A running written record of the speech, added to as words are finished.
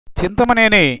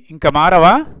చింతమనేని ఇంక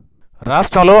మారవా?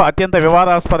 రాష్ట్రంలో అత్యంత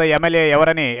వివాదాస్పద ఎమ్మెల్యే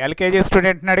ఎవరని ఎల్కేజీ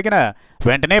స్టూడెంట్ని అడిగిన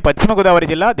వెంటనే పశ్చిమ గోదావరి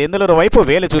జిల్లా దెందులూరు వైపు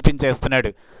వేలు చూపించేస్తున్నాడు.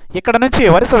 ఇక్కడ నుంచి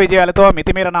వరుస విజయాలతో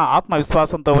మితిమీరిన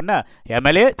ఆత్మవిశ్వాసంతో ఉన్న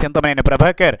ఎమ్మెల్యే చింతమనేని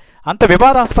ప్రభాకర్ అంత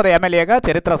వివాదాస్పద ఎమ్మెల్యేగా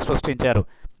చరిత్ర సృష్టించారు.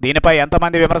 దీనిపై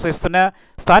ఎంతమంది విమర్శిస్తున్నా,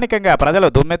 స్థానికంగా ప్రజలు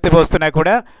దుమ్మెత్తిపోస్తున్నా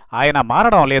కూడా ఆయన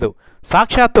మారడం లేదు.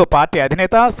 సాక్షాత్తు పార్టీ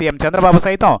అధినేత సీఎం చంద్రబాబు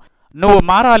సైతం నువ్వు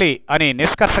మారాలి అని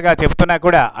నిష్కర్షగా చెబుతున్నా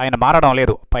కూడా ఆయన మారడం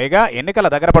లేదు. పైగా ఎన్నికల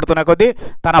దగ్గర పడుతున్న కొద్దీ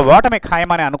తన ఓటమి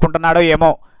ఖాయమని అనుకుంటున్నాడో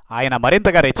ఏమో ఆయన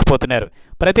మరింతగా రెచ్చిపోతున్నారు.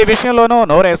 ప్రతి విషయంలోనూ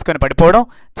నోరేసుకుని పడిపోవడం,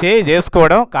 చేయి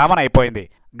చేసుకోవడం కామన్ అయిపోయింది.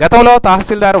 గతంలో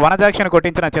తహసీల్దార్ వనజాక్షిని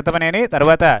కొట్టించిన చింతమనేని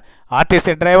తర్వాత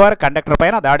ఆర్టీసీ డ్రైవర్, కండక్టర్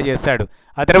పైన దాడి చేశాడు.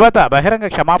 ఆ తర్వాత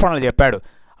బహిరంగ క్షమాపణలు చెప్పాడు.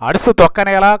 అడుసు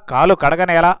తొక్కనేలా, కాలు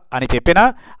కడగనేలా అని చెప్పినా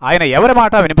ఆయన ఎవరి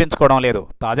మాట వినిపించుకోవడం లేదు.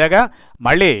 తాజాగా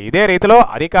మళ్లీ ఇదే రీతిలో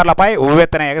అధికారులపై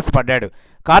ఉవ్వెత్తున ఎగసిపడ్డాడు.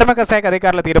 కార్మిక శాఖ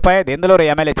అధికారుల తీరుపై దెందులూరు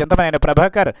ఎమ్మెల్యే చింతమనేని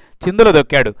ప్రభాకర్ చిందులు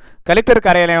దొక్కాడు. కలెక్టర్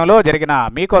కార్యాలయంలో జరిగిన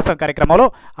మీకోసం కార్యక్రమంలో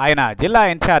ఆయన జిల్లా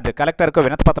ఇన్ఛార్జ్ కలెక్టర్కు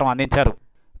వినతిపత్రం అందించారు.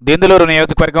 దెందులూరు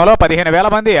నియోజకవర్గంలో 15,000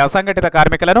 మంది అసంఘటిత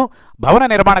కార్మికులను భవన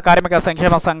నిర్మాణ కార్మిక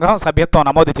సంక్షేమ సంఘం సభ్యత్వం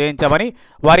నమోదు చేయించామని,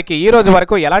 వారికి ఈ రోజు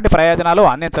వరకు ఎలాంటి ప్రయోజనాలు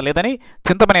అందించలేదని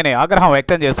చింతమనేని ఆగ్రహం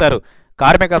వ్యక్తం చేశారు.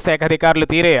 కార్మిక శాఖ అధికారులు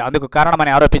తీరే అందుకు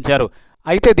కారణమని ఆరోపించారు.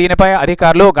 అయితే దీనిపై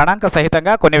అధికారులు గణాంక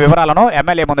సహితంగా కొన్ని వివరాలను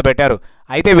ఎమ్మెల్యే ముందు పెట్టారు.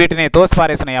 అయితే వీటిని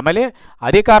తోసిపారేసిన ఎమ్మెల్యే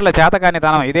అధికారుల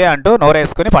చేతకానితనం ఇదే అంటూ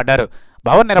నోరేసుకుని పడ్డారు.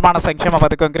 భవన నిర్మాణ సంక్షేమ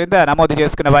పథకం క్రింద నమోదు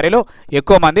చేసుకున్న వారిలో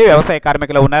ఎక్కువ మంది వ్యవసాయ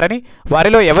కార్మికులు ఉన్నారని,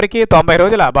 వారిలో ఎవరికీ 90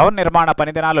 రోజుల భవన నిర్మాణ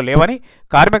పనిదినాలు లేవని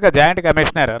కార్మిక జాయింట్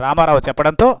కమిషనర్ రామారావు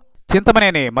చెప్పడంతో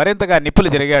చింతమనేని మరింతగా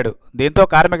నిప్పులు జరిగాడు. దీంతో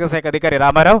కార్మిక శాఖ అధికారి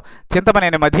రామారావు,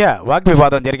 చింతమనేని మధ్య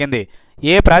వాగ్వివాదం జరిగింది.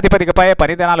 ఏ ప్రాతిపదికపై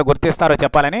పనిదినాలు గుర్తిస్తారో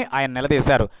చెప్పాలని ఆయన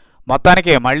నిలదీశారు.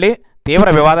 మొత్తానికి మళ్లీ తీవ్ర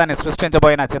వివాదాన్ని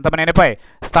సృష్టించబోయిన చింతమనేనిపై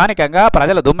స్థానికంగా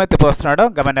ప్రజలు దుమ్మెత్తిపోస్తుండడం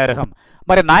గమనార్హం.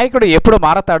 మరి నాయకుడు ఎప్పుడు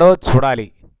మారతాడో చూడాలి.